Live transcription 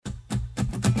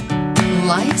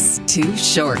Life's too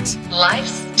short.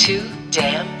 Life's too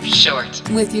damn short.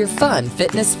 With your fun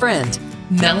fitness friend,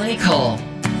 Melanie Cole,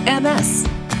 MS.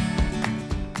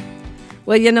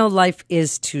 Well, you know, life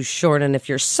is too short, and if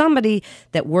you're somebody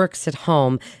that works at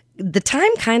home, the time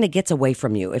kind of gets away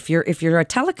from you. If you're a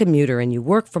telecommuter and you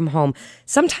work from home,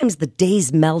 sometimes the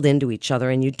days meld into each other,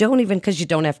 and you don't even, because you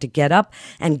don't have to get up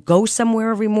and go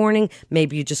somewhere every morning.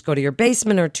 Maybe you just go to your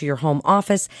basement or to your home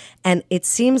office, and it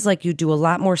seems like you do a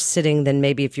lot more sitting than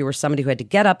maybe if you were somebody who had to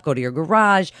get up, go to your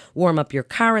garage, warm up your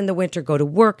car in the winter, go to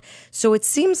work. So it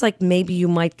seems like maybe you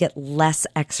might get less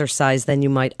exercise than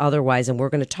you might otherwise, and we're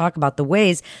going to talk about the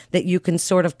ways that you can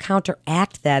sort of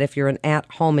counteract that if you're an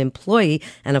at-home employee.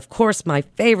 And of course, my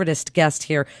favoriteest guest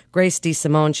here, Grace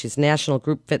DeSimone. She's National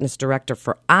Group Fitness Director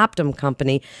for Optum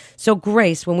Company. So,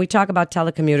 Grace, when we talk about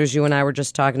telecommuters, you and I were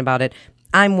just talking about it.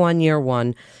 I'm 1 year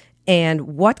one.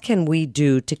 And what can we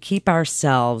do to keep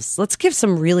ourselves? Let's give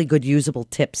some really good usable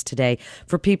tips today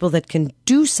for people that can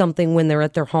do something when they're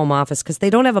at their home office because they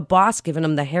don't have a boss giving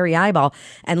them the hairy eyeball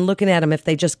and looking at them if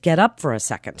they just get up for a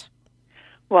second.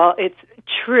 Well, it's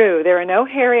true. There are no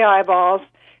hairy eyeballs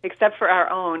except for our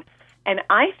own. And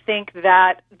I think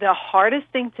that the hardest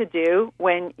thing to do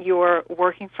when you're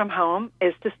working from home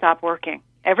is to stop working.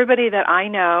 Everybody that I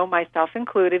know, myself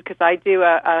included, because I do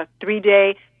a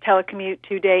 3-day telecommute,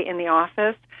 2-day in the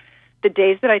office, the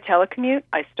days that I telecommute,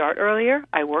 I start earlier,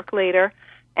 I work later,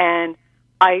 and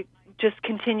I just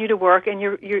continue to work. And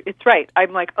it's right.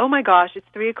 I'm like, oh my gosh, it's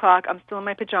 3 o'clock. I'm still in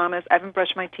my pajamas. I haven't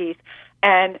brushed my teeth.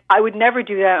 And I would never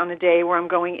do that on a day where I'm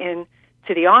going in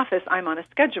to the office. I'm on a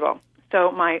schedule.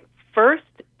 So my first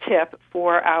tip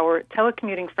for our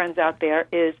telecommuting friends out there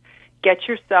is get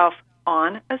yourself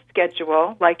on a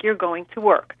schedule like you're going to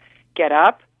work. Get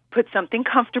up, put something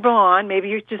comfortable on. Maybe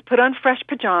you just put on fresh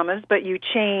pajamas, but you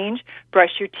change,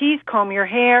 brush your teeth, comb your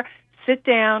hair, sit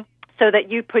down so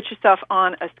that you put yourself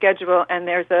on a schedule and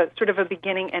there's a sort of a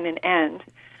beginning and an end.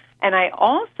 And I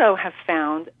also have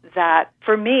found that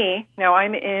for me, now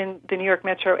I'm in the New York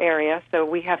metro area, so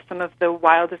we have some of the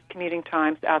wildest commuting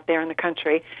times out there in the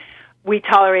country. We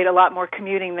tolerate a lot more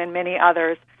commuting than many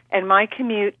others, and my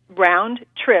commute round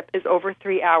trip is over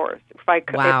 3 hours. If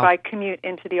I commute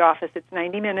into the office, it's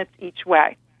 90 minutes each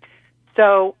way.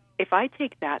 So if I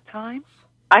take that time,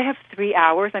 I have 3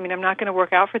 hours. I mean, I'm not going to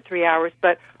work out for 3 hours,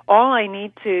 but all I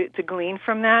need to glean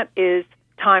from that is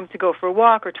time to go for a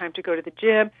walk or time to go to the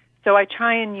gym. So I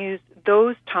try and use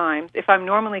those times. If I'm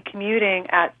normally commuting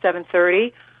at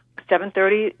 7:30,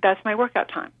 that's my workout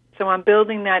time. So I'm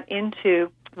building that into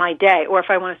my day. Or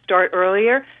if I want to start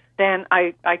earlier, then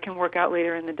I can work out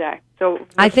later in the day. So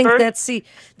I think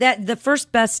that the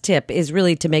first best tip is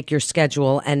really to make your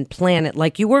schedule and plan it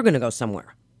like you were going to go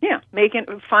somewhere. Yeah,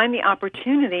 find the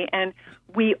opportunity. And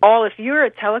we all, if you're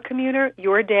a telecommuter,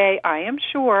 your day, I am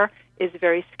sure, is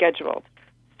very scheduled.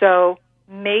 So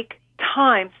make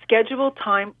time, schedule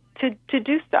time to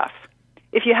do stuff.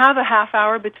 If you have a half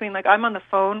hour between, like I'm on the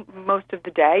phone most of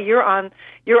the day, you're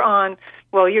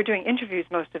doing interviews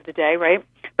most of the day, right?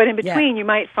 But in between, You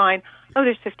might find,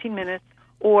 there's 15 minutes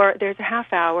or there's a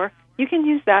half hour. You can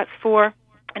use that for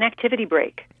an activity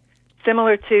break,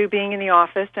 similar to being in the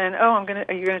office and,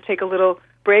 you're going to take a little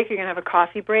break, you're going to have a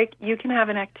coffee break. You can have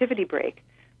an activity break.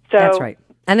 So that's right.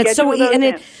 And it's so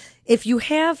if you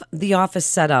have the office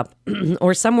set up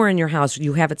or somewhere in your house,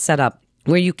 you have it set up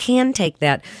where you can take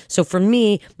that. So for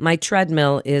me, my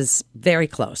treadmill is very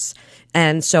close.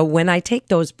 And so when I take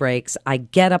those breaks, I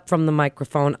get up from the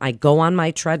microphone, I go on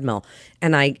my treadmill,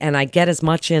 and I get as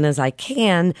much in as I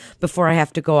can before I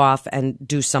have to go off and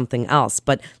do something else.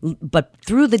 But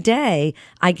through the day,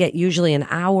 I get usually an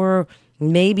hour,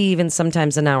 maybe even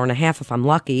sometimes an hour and a half if I'm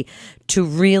lucky, to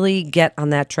really get on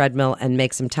that treadmill and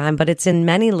make some time. But it's in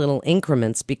many little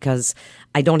increments because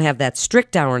I don't have that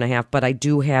strict hour and a half, but I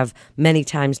do have many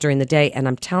times during the day. And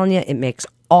I'm telling you, it makes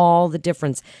all the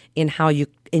difference in how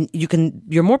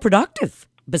you're more productive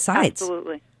besides.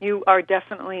 Absolutely. You are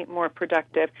definitely more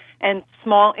productive. And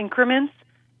small increments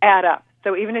add up.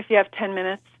 So even if you have 10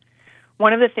 minutes,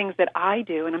 one of the things that I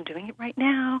do, and I'm doing it right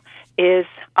now, is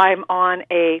I'm on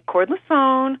a cordless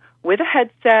phone with a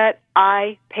headset.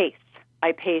 I pace.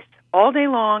 I pace all day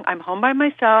long. I'm home by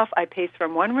myself. I pace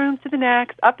from one room to the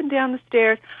next, up and down the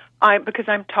stairs, because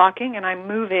I'm talking and I'm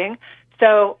moving.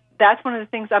 So that's one of the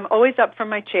things. I'm always up from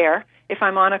my chair. If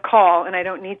I'm on a call and I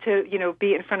don't need to,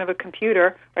 be in front of a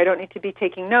computer, or I don't need to be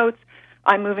taking notes,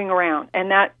 I'm moving around.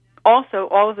 And that also,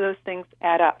 all of those things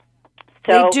add up.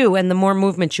 They do, and the more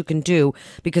movement you can do,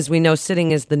 because we know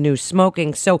sitting is the new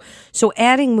smoking. So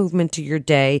adding movement to your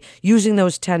day, using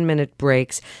those 10-minute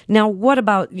breaks. Now, what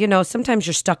about, sometimes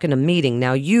you're stuck in a meeting.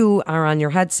 Now, you are on your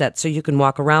headset, so you can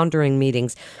walk around during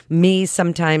meetings. Me,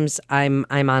 sometimes I'm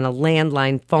on a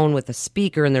landline phone with a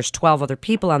speaker, and there's 12 other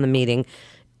people on the meeting.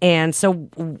 And so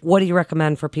what do you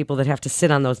recommend for people that have to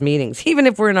sit on those meetings, even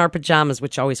if we're in our pajamas,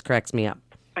 which always cracks me up?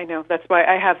 I know. That's why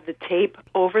I have the tape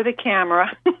over the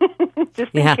camera,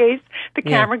 just in case the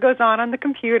camera goes on the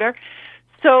computer.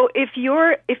 So if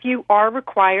you are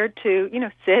required to,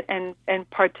 sit and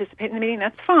participate in the meeting,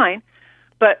 that's fine.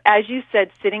 But as you said,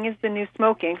 sitting is the new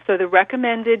smoking. So the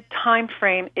recommended time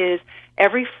frame is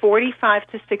every 45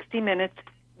 to 60 minutes,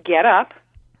 get up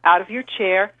out of your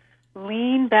chair,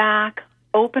 lean back,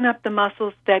 open up the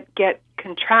muscles that get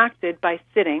contracted by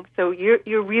sitting. So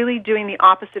you're really doing the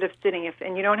opposite of sitting.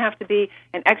 And you don't have to be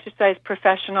an exercise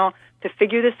professional to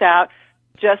figure this out.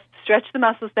 Just stretch the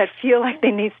muscles that feel like they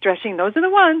need stretching. Those are the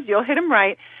ones. You'll hit them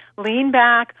right. Lean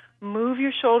back, move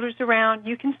your shoulders around.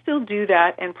 You can still do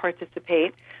that and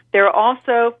participate. There are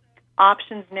also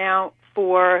options now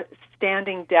for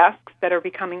standing desks that are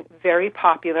becoming very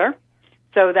popular.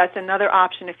 So that's another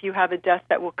option. If you have a desk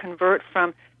that will convert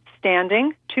from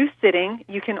standing to sitting,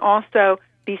 you can also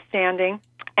be standing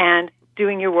and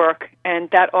doing your work, and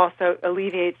that also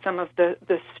alleviates some of the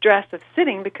stress of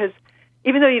sitting, because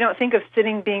even though you don't think of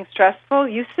sitting being stressful,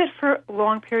 you sit for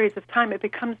long periods of time, it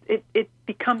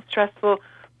becomes stressful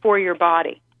for your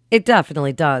body. It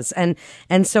definitely does. And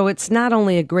so it's not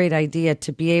only a great idea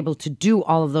to be able to do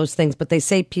all of those things, but they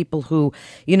say people who,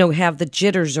 have the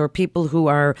jitters, or people who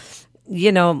are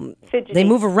fidgety. They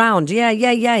move around.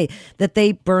 That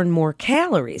they burn more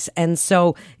calories. And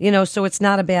so, so it's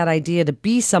not a bad idea to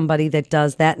be somebody that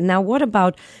does that. Now, what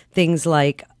about things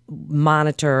like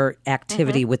monitor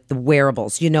activity with the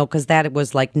wearables? Because that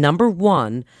was like number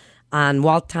one on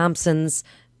Walt Thompson's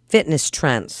fitness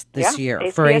trends this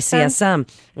year for ACSM.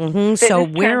 So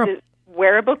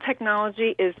wearable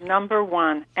technology is number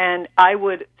one. And I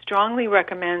would strongly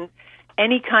recommend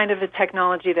any kind of a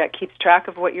technology that keeps track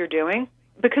of what you're doing,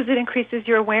 because it increases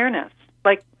your awareness.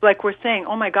 Like we're saying,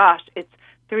 oh my gosh, it's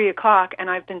 3:00 and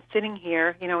I've been sitting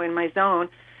here, in my zone.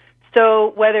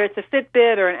 So whether it's a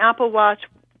Fitbit or an Apple Watch,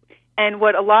 and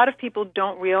what a lot of people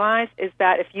don't realize is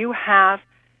that if you have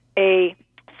a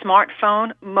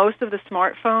smartphone, most of the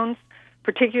smartphones,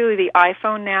 particularly the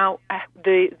iPhone now,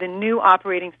 the new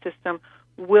operating system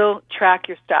will track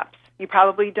your steps. You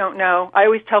probably don't know. I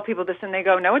always tell people this, and they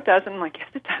go, no, it doesn't. I'm like, yes,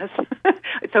 it does.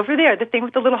 It's over there. The thing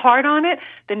with the little heart on it,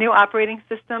 the new operating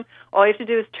system, all you have to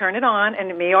do is turn it on, and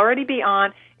it may already be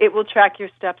on. It will track your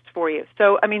steps for you.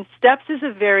 So, steps is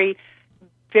a very,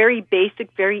 very basic,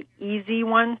 very easy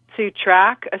one to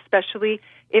track, especially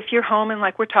if you're home and,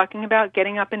 like we're talking about,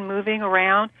 getting up and moving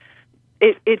around.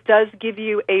 It does give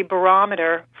you a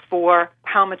barometer for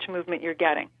how much movement you're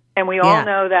getting. And we all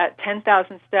know that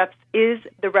 10,000 steps is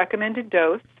the recommended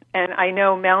dose. And I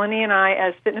know Melanie and I,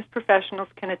 as fitness professionals,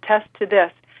 can attest to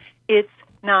this. It's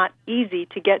not easy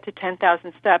to get to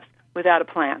 10,000 steps without a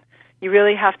plan. You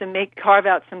really have to carve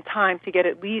out some time to get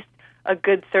at least a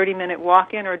good 30-minute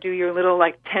walk-in, or do your little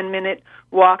 10-minute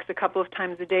walks a couple of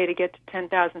times a day to get to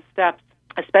 10,000 steps,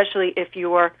 especially if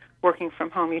you're working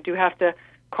from home. You do have to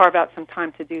carve out some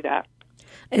time to do that.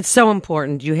 It's so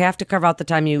important. You have to carve out the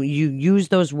time. You use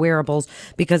those wearables,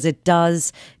 because it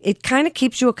kind of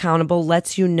keeps you accountable,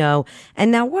 lets you know.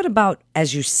 And now what about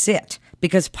as you sit?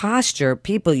 Because posture,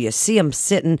 people, you see them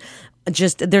sitting.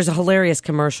 There's a hilarious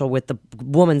commercial with the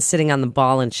woman sitting on the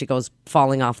ball and she goes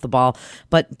falling off the ball.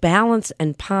 But balance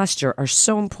and posture are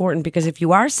so important, because if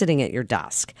you are sitting at your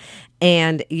desk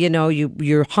and,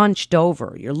 you're hunched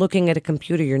over, you're looking at a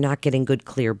computer, you're not getting good,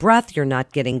 clear breath, you're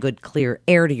not getting good, clear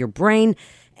air to your brain.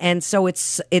 And so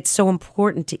it's so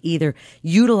important to either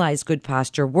utilize good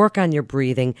posture, work on your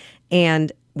breathing,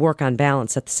 and work on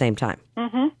balance at the same time.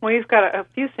 Mm-hmm. Well, you've got a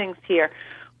few things here.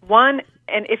 One,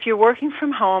 and if you're working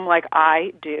from home like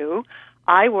I do,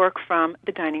 I work from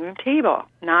the dining room table,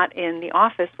 not in the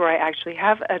office where I actually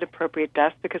have an appropriate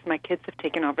desk, because my kids have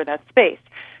taken over that space.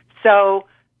 So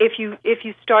if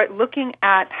you start looking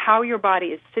at how your body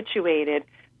is situated,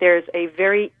 there's a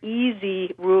very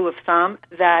easy rule of thumb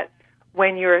that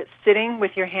when you're sitting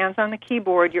with your hands on the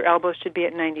keyboard, your elbows should be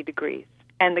at 90 degrees.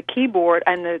 And the keyboard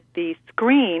and the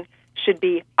screen should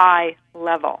be eye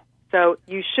level. So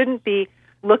you shouldn't be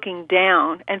looking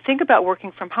down. And think about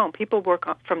working from home. People work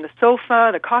from the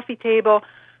sofa, the coffee table,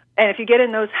 and if you get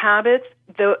in those habits,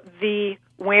 the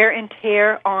wear and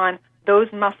tear on those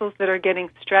muscles that are getting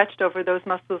stretched over those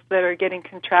muscles that are getting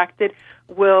contracted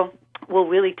will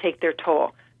really take their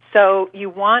toll. So you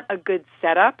want a good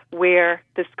setup where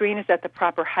the screen is at the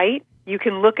proper height. You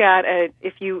can look at it,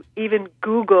 if you even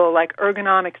Google like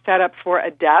ergonomic setup for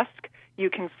a desk, you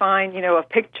can find, a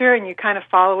picture and you kind of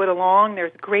follow it along.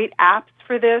 There's great apps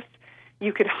for this.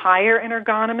 You could hire an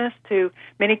ergonomist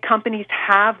many companies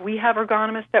we have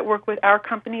ergonomists that work with our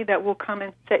company that will come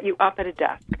and set you up at a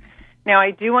desk. Now,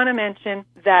 I do want to mention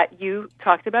that you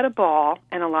talked about a ball,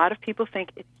 and a lot of people think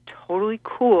it's totally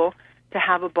cool to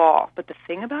have a ball. But the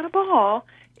thing about a ball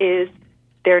is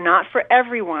they're not for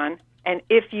everyone, and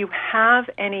if you have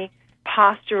any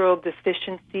postural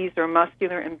deficiencies or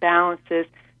muscular imbalances,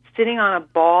 sitting on a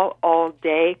ball all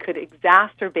day could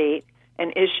exacerbate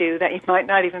an issue that you might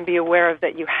not even be aware of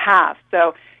that you have.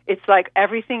 So it's like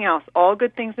everything else, all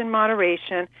good things in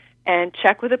moderation, and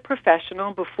check with a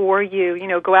professional before you,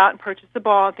 go out and purchase a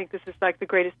ball and think this is like the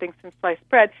greatest thing since sliced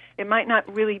bread. It might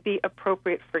not really be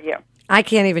appropriate for you. I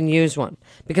can't even use one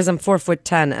because I'm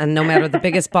 4'10", and no matter the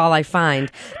biggest ball I find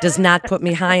does not put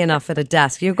me high enough at a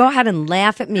desk. You go ahead and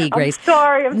laugh at me, Grace. I'm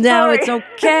sorry. No, it's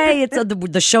okay. It's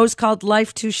the show's called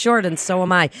Life Too Short, and so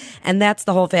am I. And that's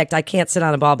the whole fact. I can't sit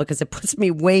on a ball because it puts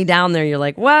me way down there. You're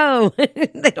like, whoa,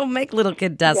 they don't make little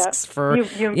kid desks for,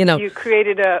 You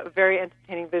created a very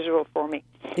entertaining visual for me.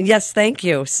 Yes, thank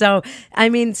you. So,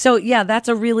 yeah, that's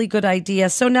a really good idea.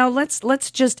 So now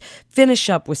let's just finish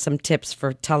up with some tips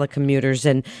for telecommuters.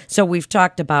 And so we've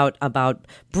talked about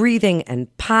breathing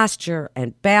and posture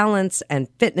and balance and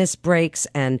fitness breaks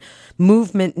and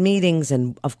movement meetings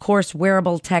and, of course,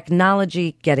 wearable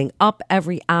technology, getting up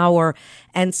every hour.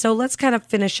 And so let's kind of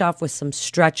finish off with some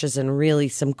stretches and really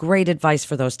some great advice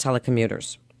for those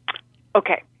telecommuters.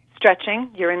 Okay, stretching.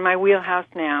 You're in my wheelhouse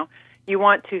now. You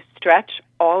want to stretch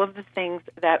all of the things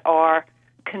that are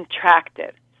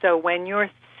contracted. So when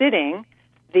you're sitting,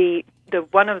 the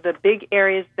one of the big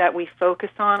areas that we focus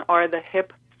on are the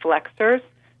hip flexors.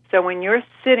 So when you're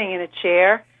sitting in a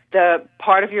chair, the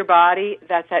part of your body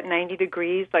that's at 90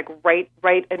 degrees, like right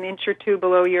an inch or two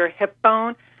below your hip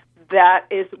bone, that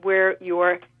is where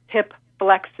your hip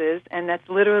flexes, and that's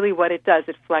literally what it does.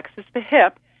 It flexes the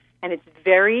hip, and it's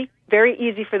very, very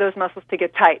easy for those muscles to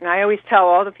get tight. And I always tell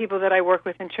all the people that I work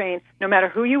with and train, no matter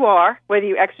who you are, whether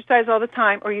you exercise all the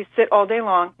time or you sit all day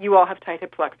long, you all have tight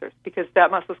hip flexors because that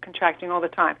muscle is contracting all the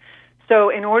time. So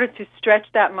in order to stretch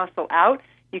that muscle out,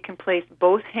 you can place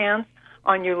both hands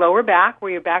on your lower back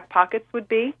where your back pockets would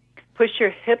be. Push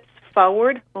your hips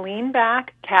forward, lean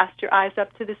back, cast your eyes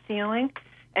up to the ceiling,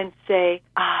 and say,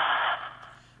 ah.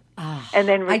 And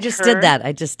then return. I just did that.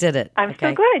 I just did it. I'm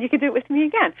so glad. You can do it with me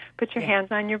again. Put your hands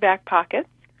on your back pockets,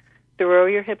 throw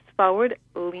your hips forward,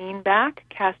 lean back,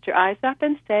 cast your eyes up,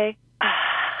 and say,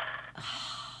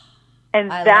 ah.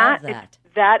 And I love that.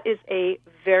 That is a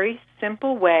very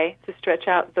simple way to stretch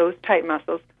out those tight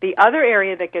muscles. The other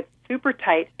area that gets super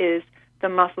tight is the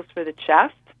muscles for the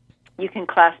chest. You can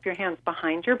clasp your hands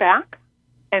behind your back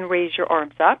and raise your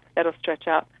arms up. That'll stretch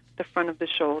out the front of the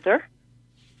shoulder.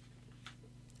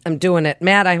 I'm doing it.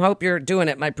 Matt, I hope you're doing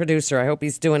it. My producer, I hope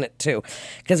he's doing it too.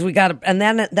 Because we got to, and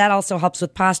then that also helps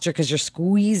with posture because you're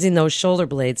squeezing those shoulder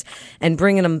blades and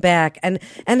bringing them back. And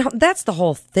that's the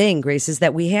whole thing, Grace, is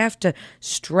that we have to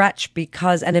stretch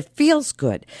and it feels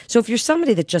good. So if you're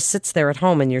somebody that just sits there at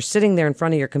home and you're sitting there in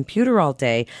front of your computer all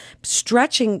day,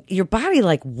 stretching, your body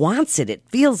like wants it. It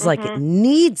feels like it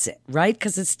needs it, right?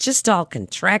 Because it's just all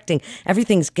contracting.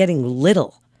 Everything's getting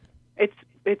little.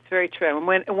 It's very true.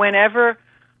 And whenever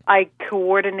I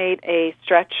coordinate a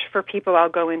stretch for people, I'll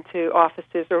go into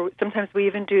offices, or sometimes we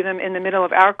even do them in the middle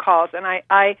of our calls. And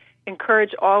I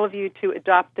encourage all of you to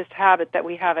adopt this habit that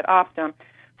we have at Optum.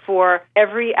 For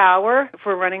every hour, if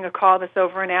we're running a call that's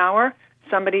over an hour,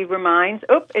 somebody reminds,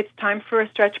 it's time for a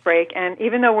stretch break. And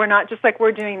even though we're not just like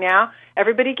we're doing now,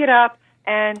 everybody get up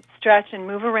and stretch and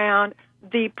move around.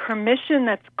 The permission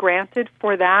that's granted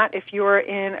for that, if you're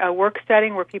in a work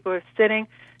setting where people are sitting,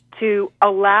 to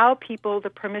allow people the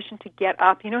permission to get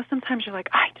up. Sometimes you're like,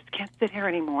 I just can't sit here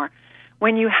anymore.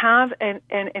 When you have an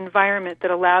environment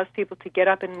that allows people to get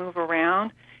up and move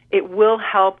around, it will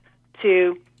help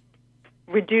to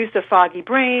reduce a foggy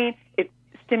brain. It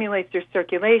stimulates your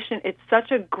circulation. It's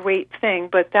such a great thing,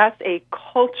 but that's a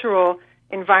cultural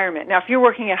environment. Now, if you're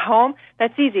working at home,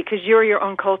 that's easy because you're your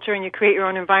own culture and you create your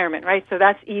own environment, right? So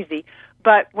that's easy.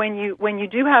 But when you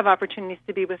do have opportunities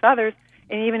to be with others,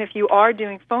 and even if you are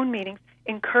doing phone meetings,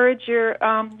 encourage your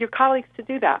colleagues to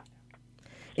do that.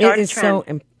 It is so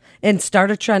important. And start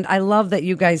a trend. I love that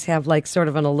you guys have like sort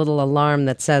of a little alarm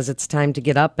that says it's time to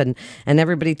get up and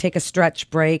everybody take a stretch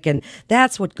break. And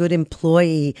that's what good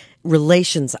employee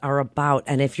relations are about.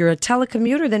 And if you're a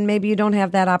telecommuter, then maybe you don't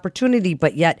have that opportunity,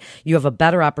 but yet you have a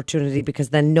better opportunity because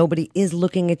then nobody is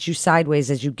looking at you sideways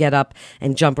as you get up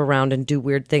and jump around and do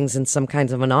weird things in some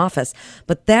kinds of an office.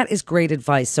 But that is great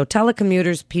advice. So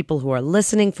telecommuters, people who are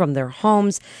listening from their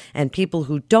homes and people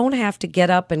who don't have to get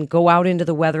up and go out into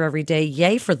the weather every day,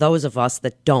 yay for those of us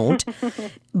that don't.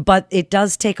 But it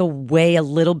does take away a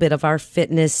little bit of our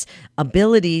fitness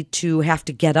ability to have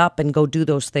to get up and go do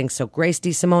those things. So Grace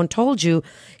DeSimone told you,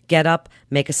 get up,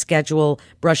 make a schedule,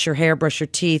 brush your hair, brush your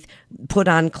teeth, put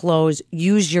on clothes,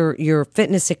 use your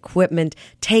fitness equipment,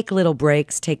 take little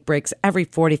breaks, take breaks every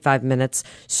 45 minutes,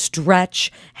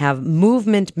 stretch, have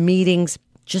movement meetings.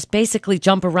 Just basically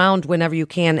jump around whenever you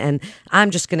can. And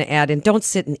I'm just going to add in, don't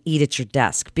sit and eat at your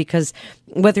desk, because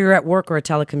whether you're at work or a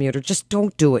telecommuter, just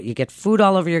don't do it. You get food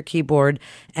all over your keyboard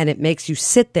and it makes you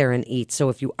sit there and eat. So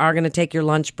if you are going to take your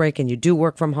lunch break and you do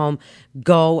work from home,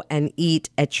 go and eat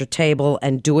at your table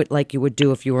and do it like you would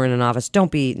do if you were in an office.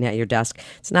 Don't be eating at your desk.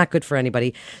 It's not good for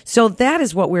anybody. So that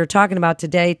is what we're talking about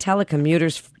today,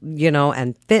 telecommuters,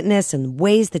 and fitness and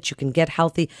ways that you can get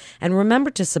healthy. And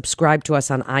remember to subscribe to us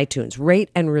on iTunes, rate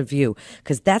and review,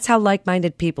 because that's how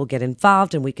like-minded people get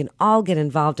involved, and we can all get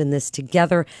involved in this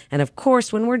together. And of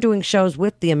course, when we're doing shows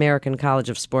with the American College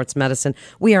of Sports Medicine,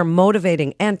 we are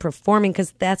motivating and performing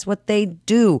because that's what they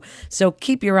do. So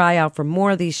keep your eye out for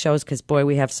more of these shows because, boy,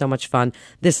 we have so much fun.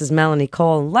 This is Melanie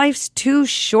Cole. Life's too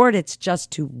short. It's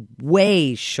just too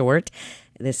way short.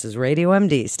 This is Radio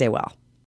MD. Stay well.